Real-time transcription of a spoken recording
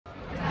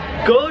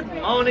Good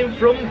morning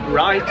from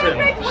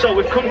Brighton. So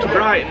we've come to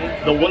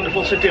Brighton, the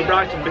wonderful city of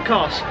Brighton,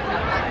 because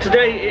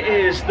today it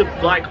is the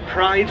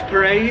Pride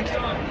Parade.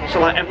 So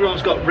like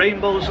everyone's got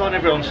rainbows on,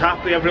 everyone's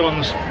happy,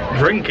 everyone's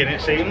drinking it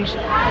seems.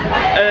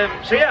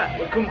 So yeah,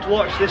 we've come to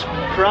watch this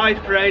Pride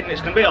Parade and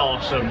it's going to be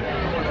awesome.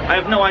 I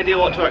have no idea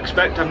what to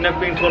expect. I've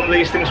never been to one of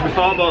these things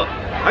before, but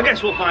I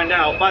guess we'll find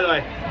out. By the way,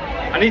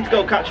 I need to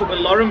go catch up with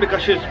Lauren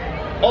because she's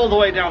all the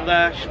way down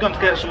there. She's going to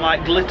get some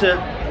like glitter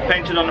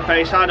painted on her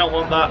face. I don't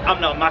want that. I'm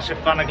not a massive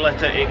fan of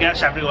glitter. It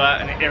gets everywhere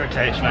and it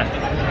irritates me.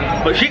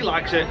 But she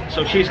likes it,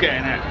 so she's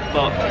getting it.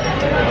 But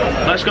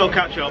let's go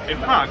catch up. In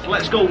fact,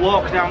 let's go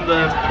walk down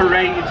the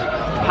parade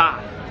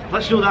path.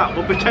 Let's do that.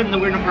 We'll pretend that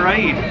we're in a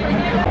parade.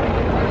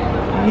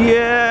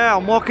 Yeah,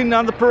 I'm walking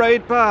down the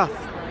parade path.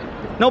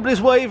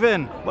 Nobody's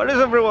waving. Where is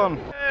everyone?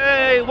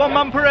 Hey, one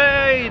man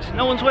parade.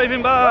 No one's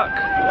waving back.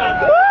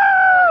 Woo!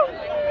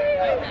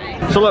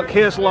 So look,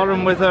 here's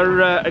Lauren with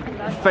her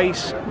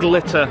face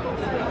glitter.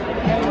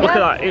 Look at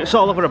that, it's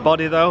all over her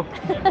body though.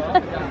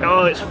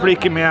 Oh, it's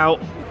freaking me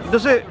out.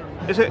 Is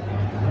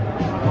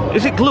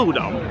it glued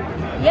on?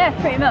 Yeah,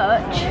 pretty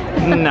much.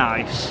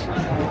 Nice.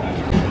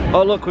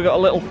 Oh look, we got a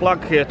little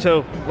flag here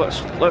too.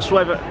 Let's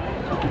wave it.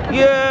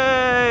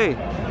 Yay!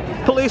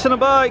 Police on a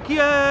bike,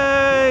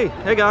 yay!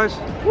 Hey guys.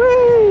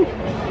 Woo!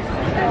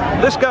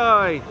 This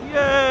guy,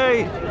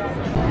 yay!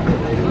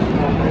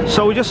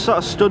 So we just sort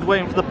of stood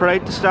waiting for the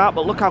parade to start,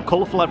 but look how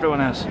colourful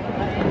everyone is.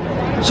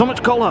 So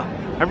much colour.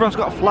 Everyone's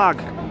got a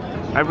flag.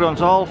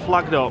 Everyone's all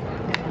flagged up.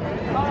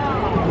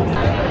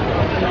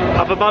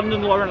 I've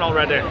abandoned Lauren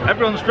already.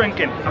 Everyone's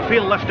drinking. I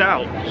feel left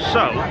out. So,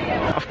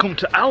 I've come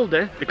to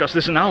Aldi, because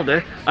there's an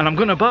Aldi, and I'm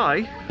gonna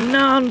buy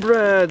naan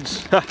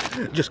breads.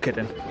 Just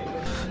kidding.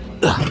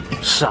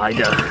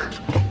 Cider.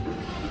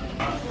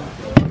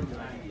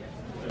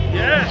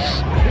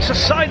 Yes! It's a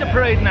cider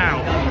parade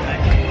now.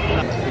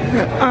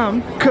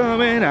 I'm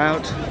coming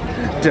out.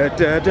 Da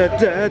da da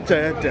da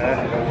da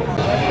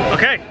da.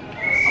 Okay,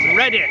 I'm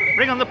ready.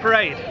 Bring on the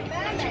parade.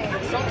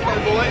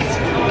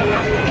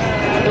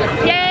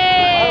 Yay!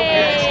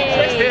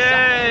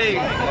 Yay!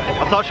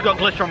 I thought she got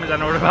glitter on me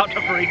then. I was about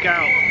to freak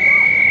out.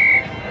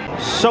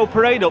 So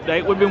parade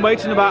update. We've been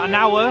waiting about an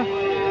hour.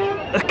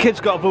 The kid's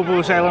got a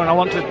vuvuzela and I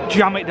want to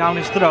jam it down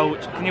his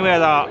throat. Can you hear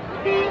that?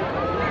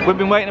 We've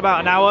been waiting about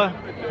an hour.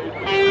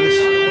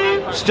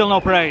 There's still no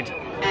parade.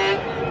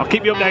 I'll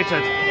keep you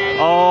updated.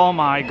 Oh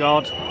my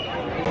god.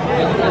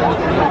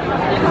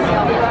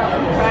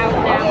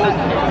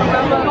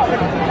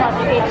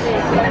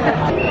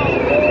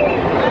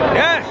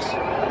 Yes!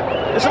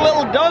 It's a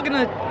little dog in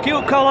a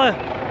cute collar.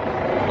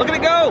 Look at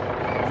it go!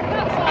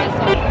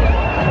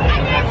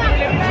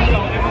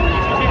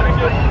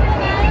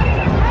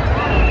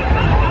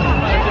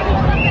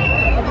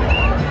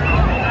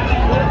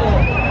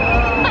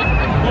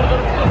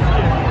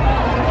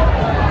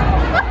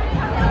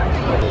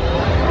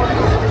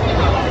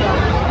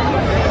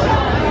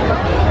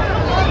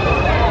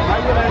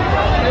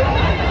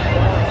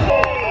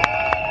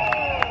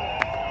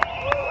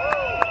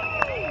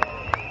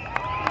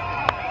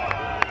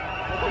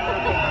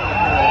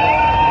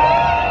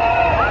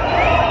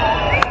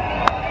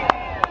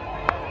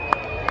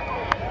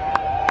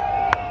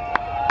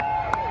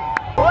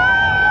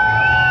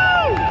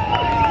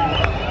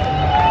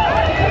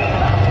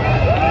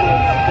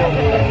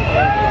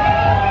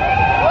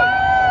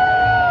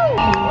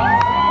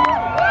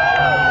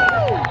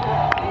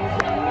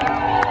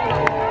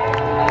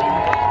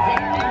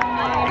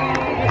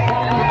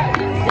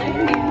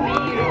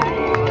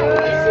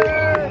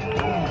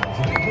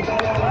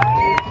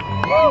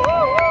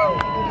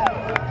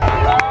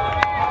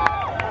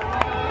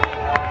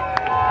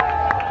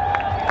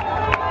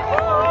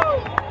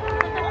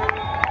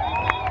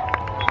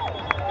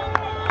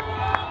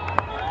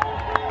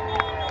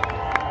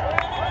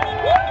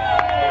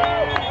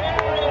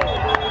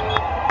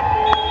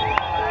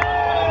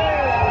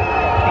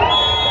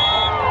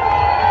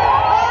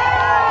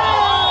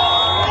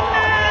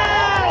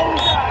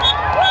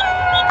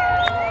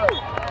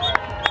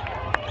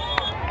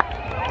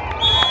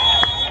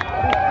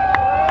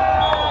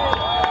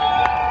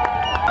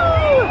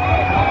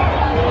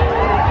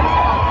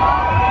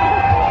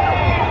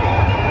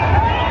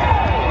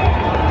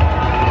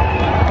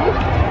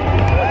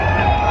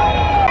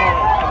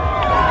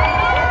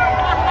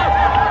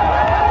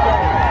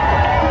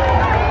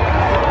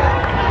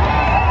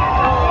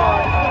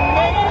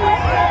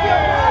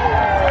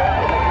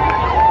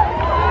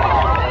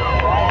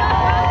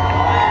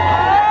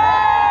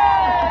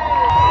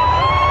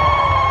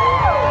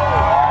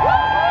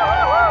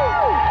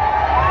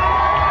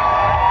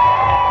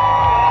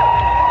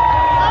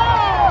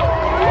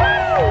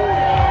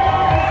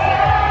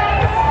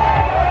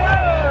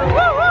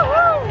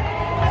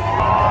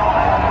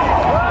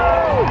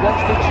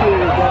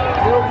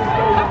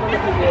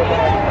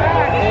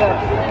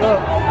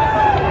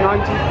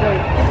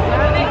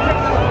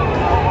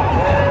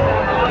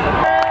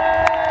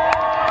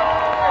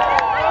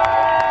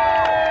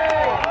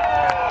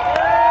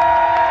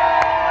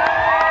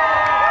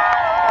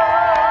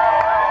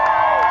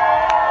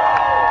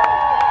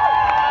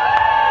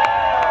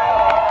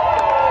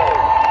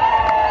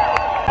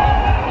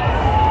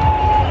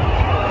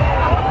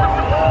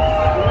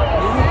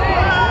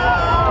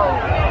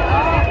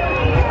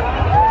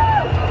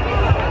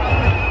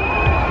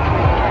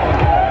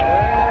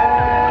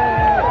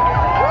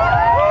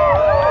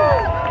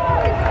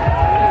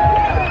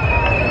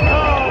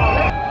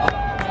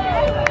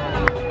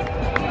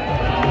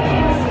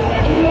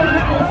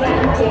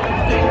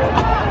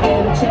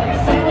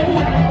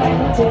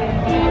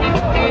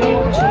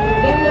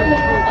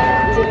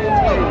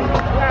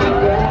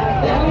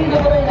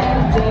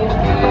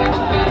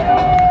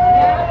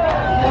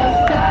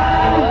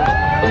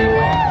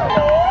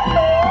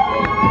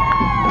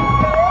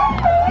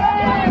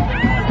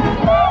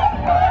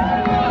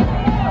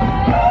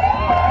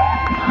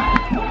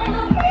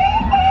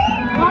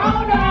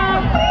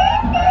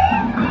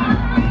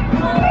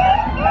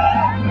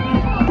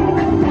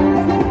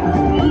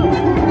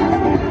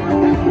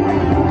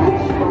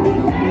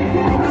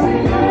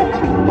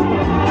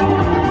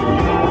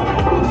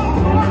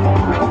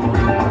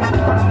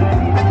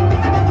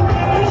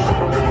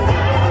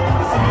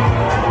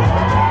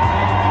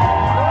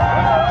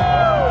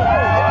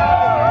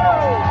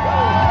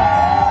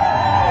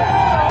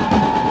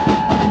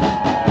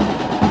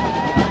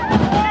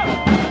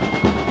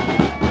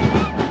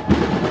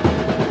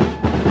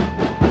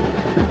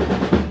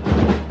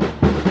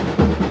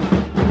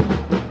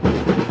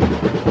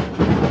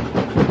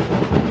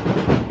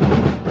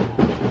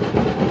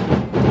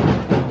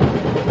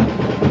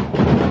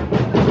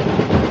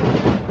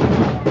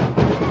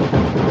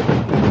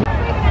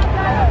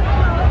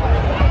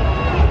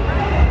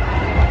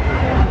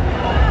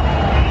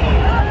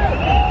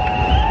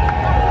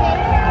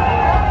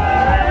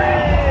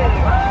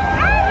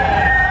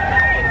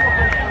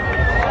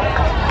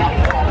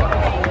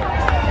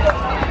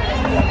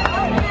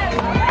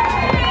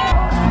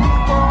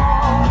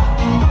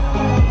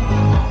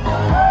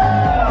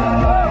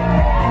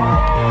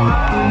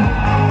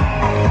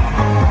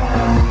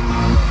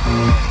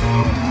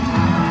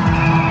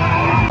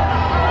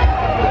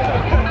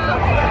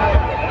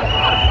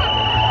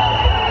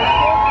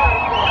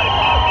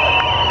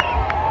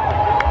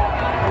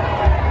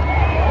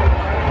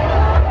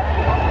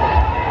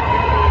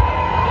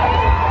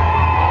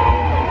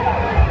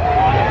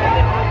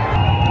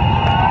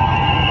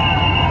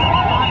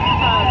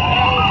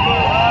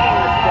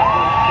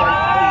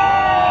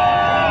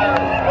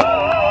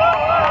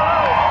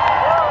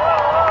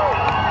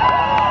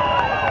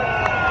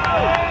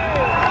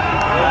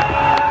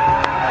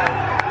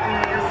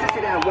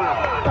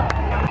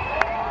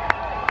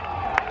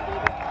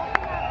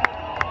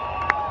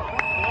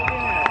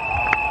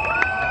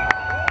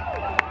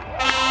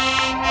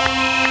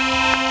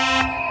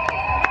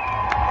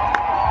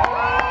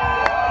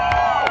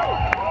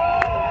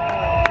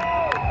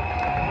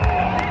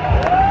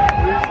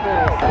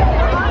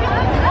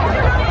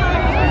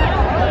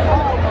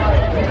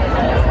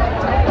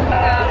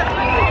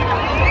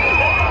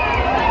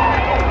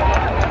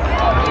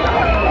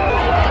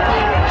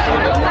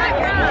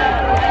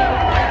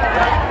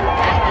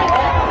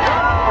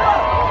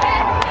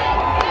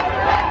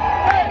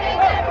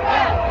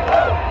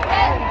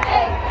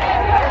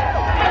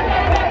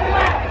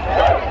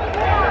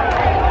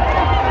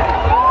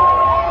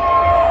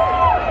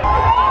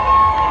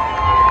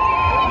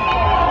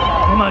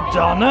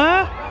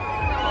 Madonna?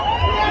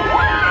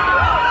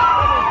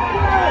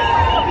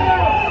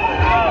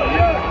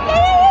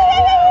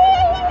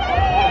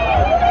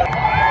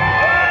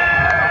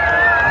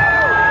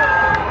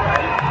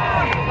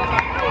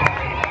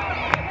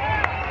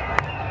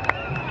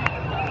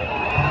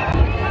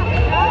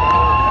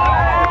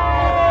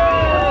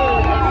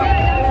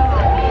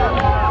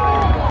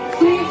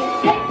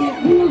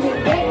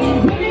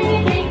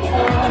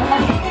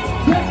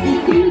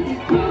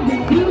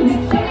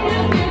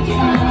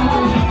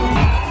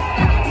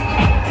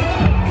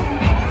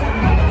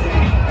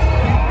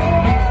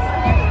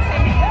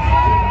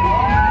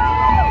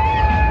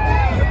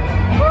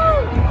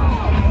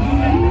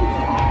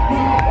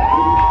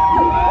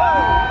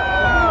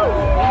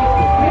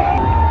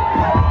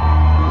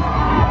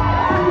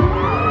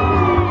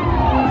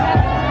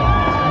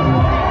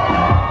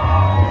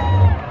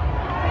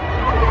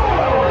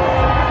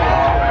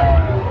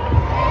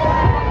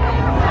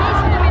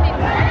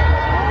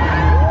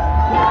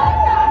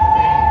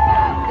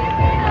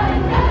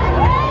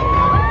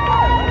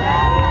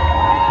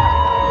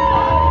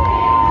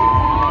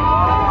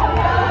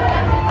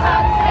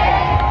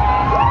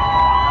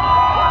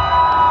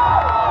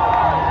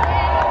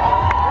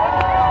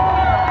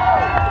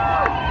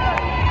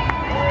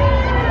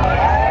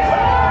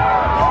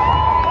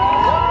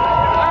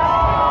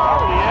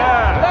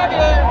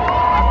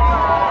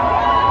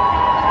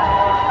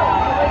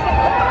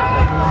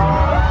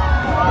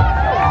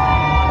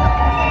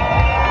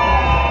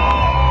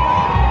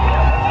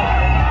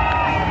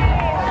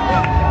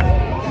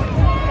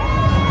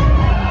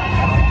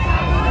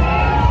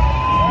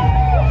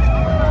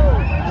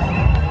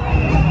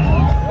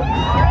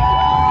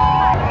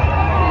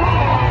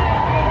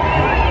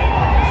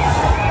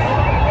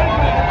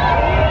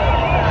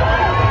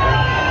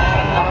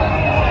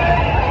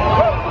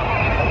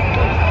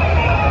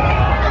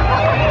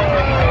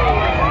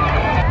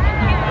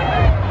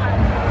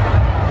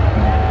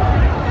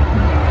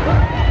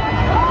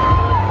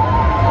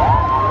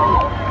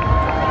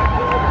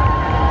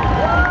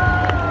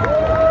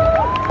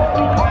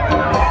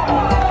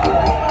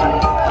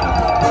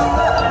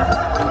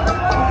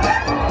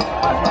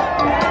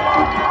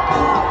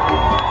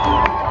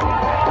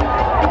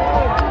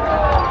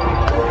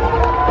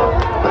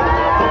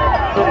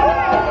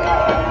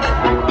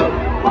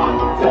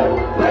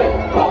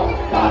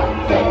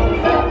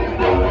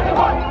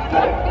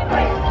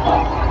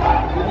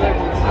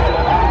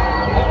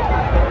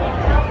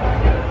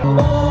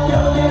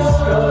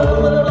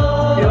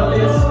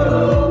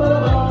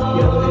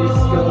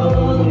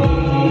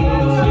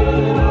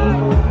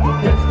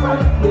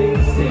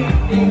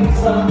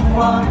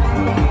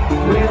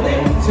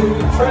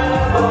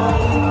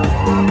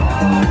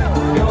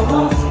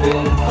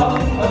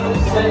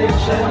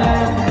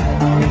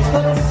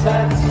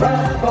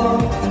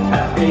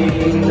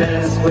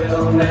 Happiness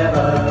will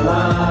never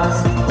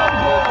last.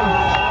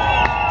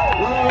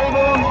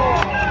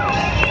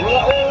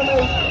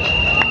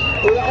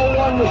 We're all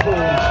wonderful.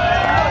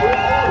 We're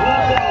all who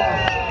we are.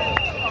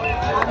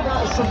 And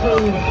that's the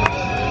thing.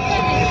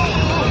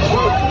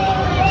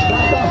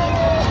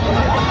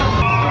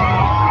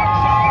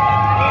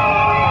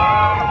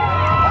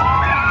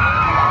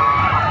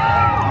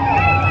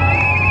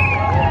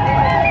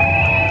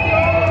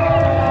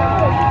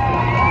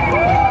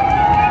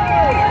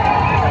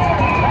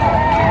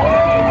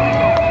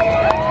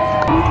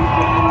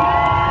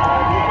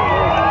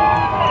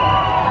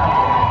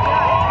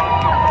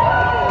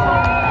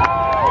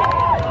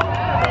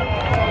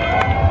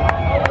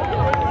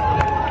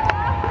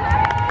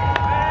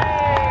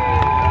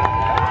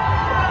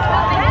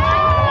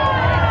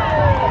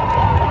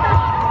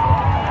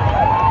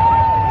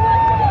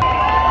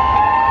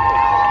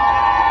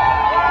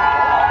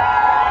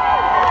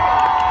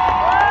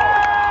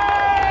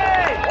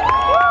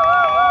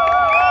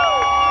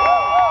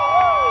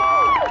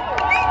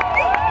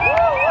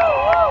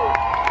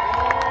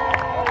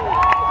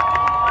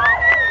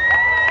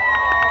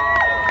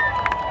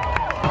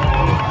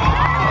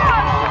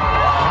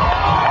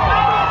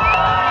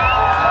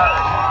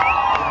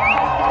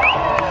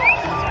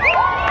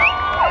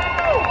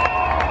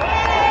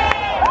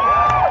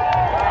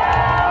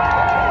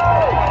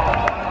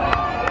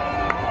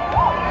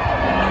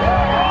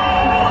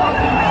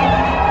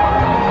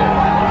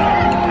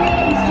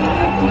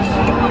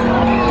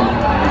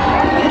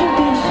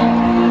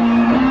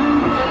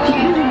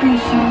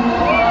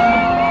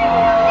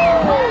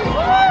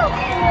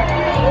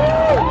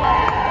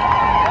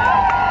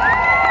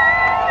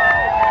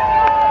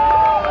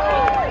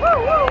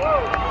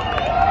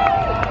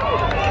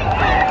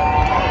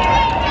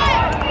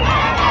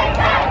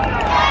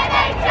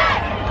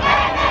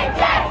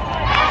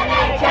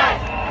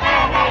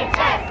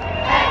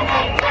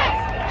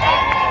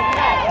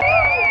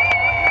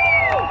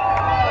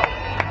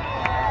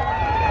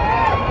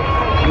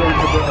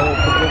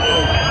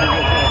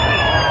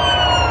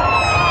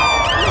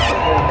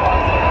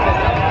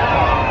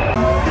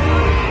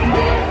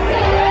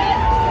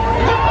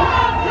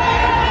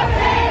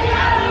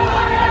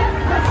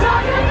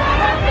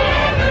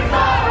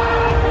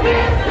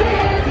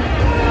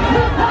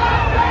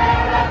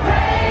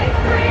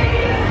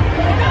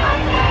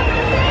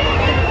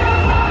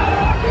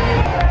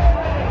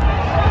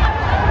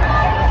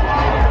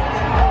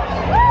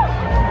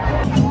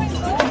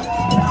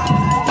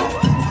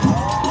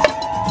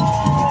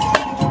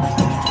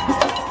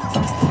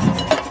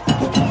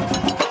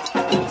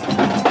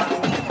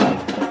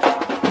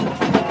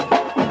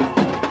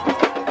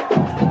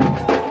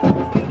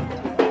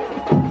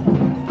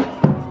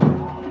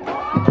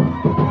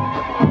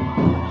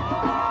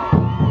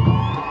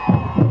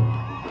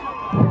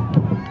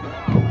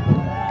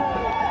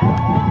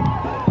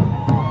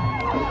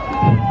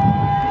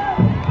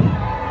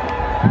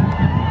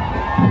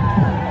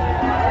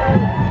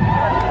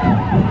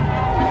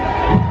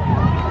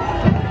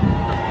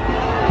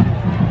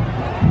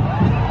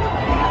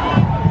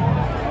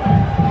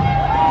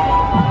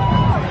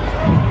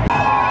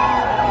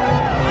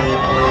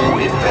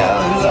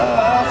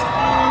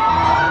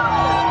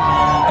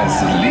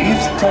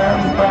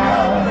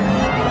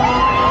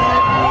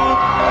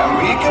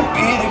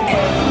 it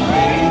again,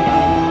 baby.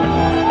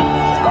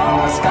 As long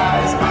as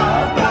skies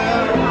are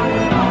blue,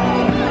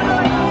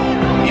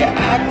 you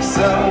act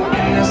so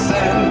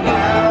innocent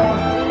now.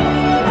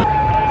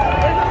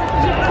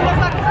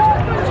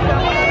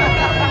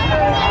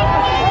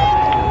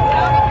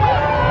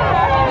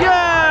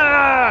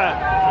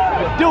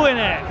 Yeah! We're doing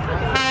it!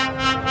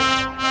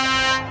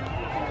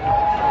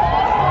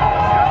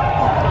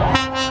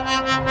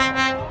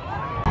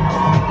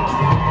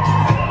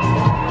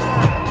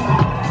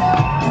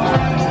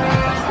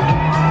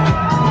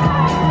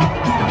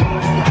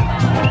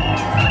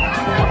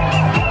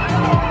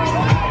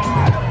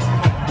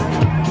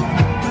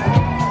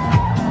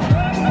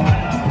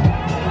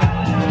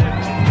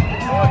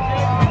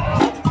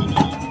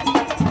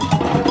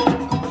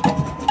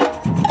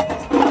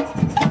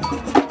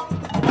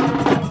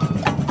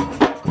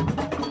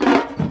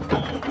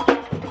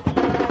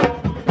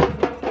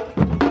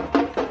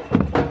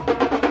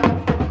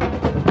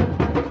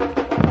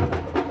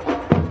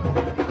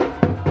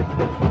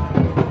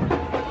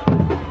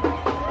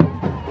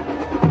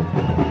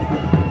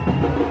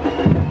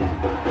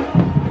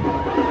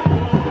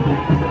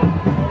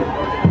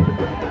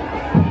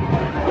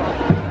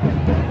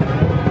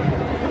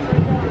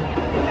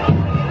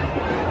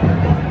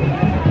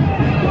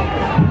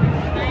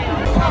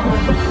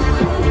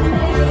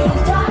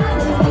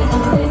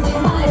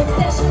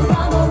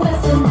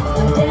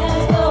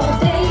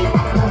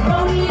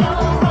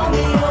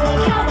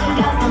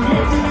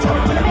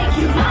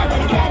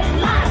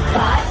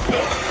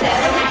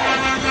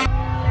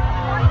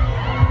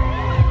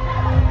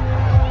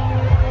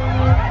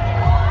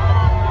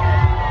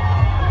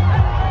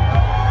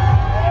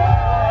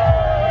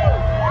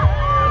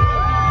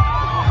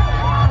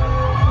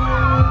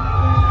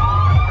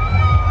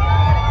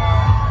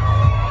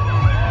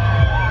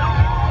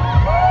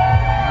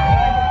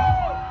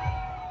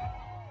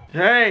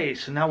 Hey,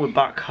 so now we're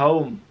back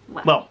home.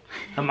 Well,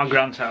 at my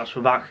grand's house.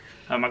 We're back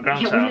at my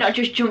grand's house. We've not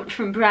just jumped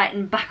from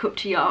Brighton back up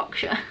to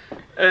Yorkshire.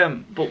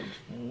 But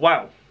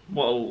wow,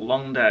 what a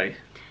long day.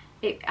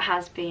 It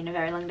has been a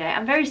very long day.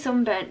 I'm very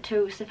sunburnt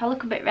too, so if I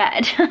look a bit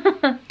red.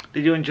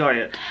 Did you enjoy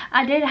it?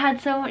 I did, I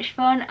had so much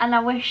fun, and I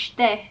wish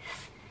this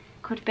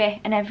could be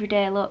an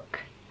everyday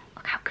look.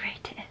 Look how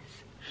great it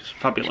is. It's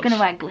fabulous. I'm just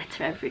gonna wear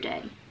glitter every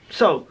day.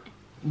 So,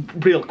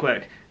 real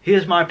quick,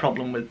 here's my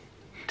problem with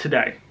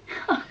today.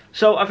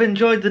 So I've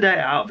enjoyed the day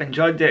out, I've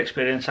enjoyed the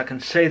experience. I can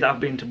say that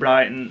I've been to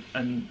Brighton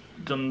and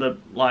done the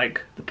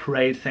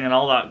parade thing and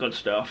all that good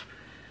stuff.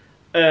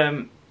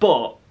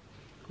 But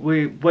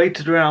we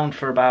waited around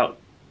for about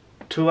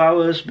 2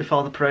 hours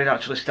before the parade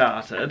actually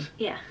started.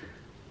 Yeah.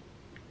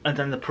 And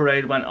then the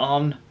parade went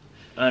on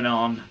and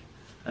on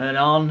and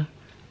on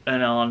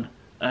and on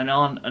and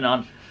on and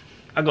on.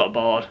 I got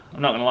bored.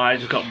 I'm not gonna lie, I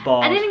just got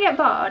bored. I didn't get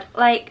bored.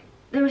 Like,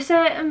 there were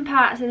certain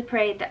parts of the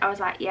parade that I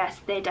was like,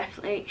 yes, they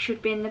definitely should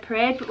be in the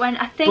parade. But when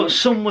I think... But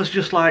some was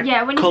just like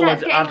when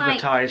coloured you start getting,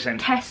 advertising.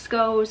 Like,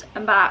 Tesco's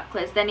and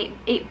Barclays, then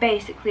it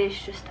basically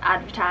is just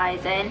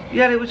advertising.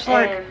 Yeah, it was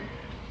like...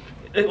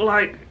 it was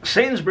like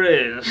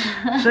Sainsbury's,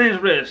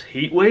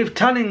 Heatwave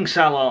Tanning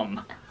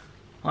Salon.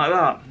 Like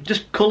that.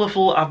 Just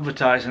colourful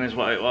advertising is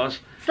what it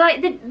was. It's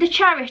like the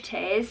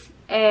charities...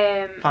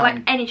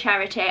 like any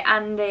charity,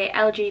 and the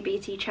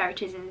LGBT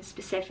charities in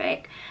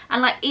specific,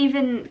 and like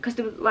even because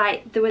there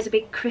was a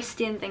big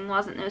Christian thing,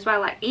 wasn't there, as well,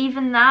 like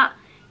even that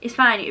is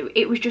fine.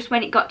 It was just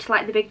when it got to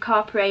like the big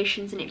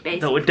corporations and it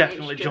basically that were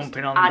definitely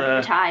jumping on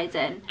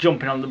advertising,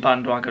 jumping on the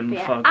bandwagon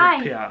for good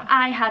PR.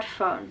 I had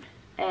fun.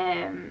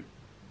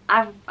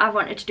 I've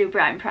wanted to do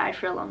Brighton Pride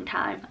for a long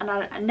time,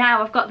 and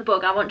now I've got the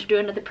bug. I want to do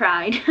another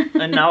Pride.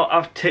 And now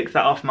I've ticked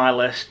that off my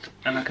list,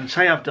 and I can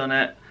say I've done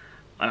it.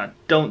 And I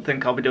don't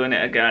think I'll be doing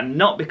it again.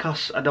 Not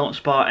because I don't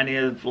support any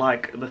of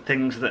like the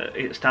things that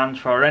it stands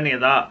for or any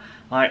of that.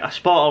 Like, I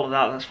support all of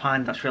that, that's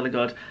fine, that's really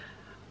good.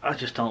 I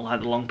just don't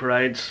like the long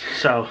parades,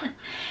 so...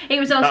 It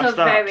was also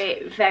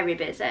very, very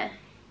busy.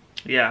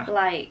 Yeah.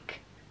 Like,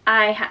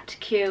 I had to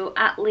queue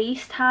at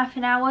least half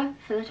an hour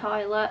for the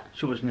toilet.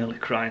 She was nearly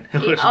crying.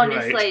 It was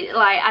honestly, great.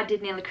 like, I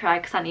did nearly cry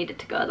because I needed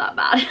to go that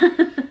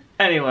bad.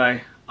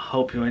 Anyway, I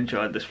hope you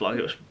enjoyed this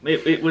vlog.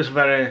 It was a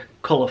very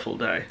colourful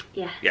day.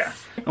 Yes. Yeah.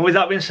 And with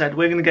that being said,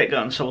 we're going to get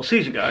going, so we'll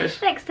see you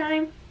guys next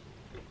time.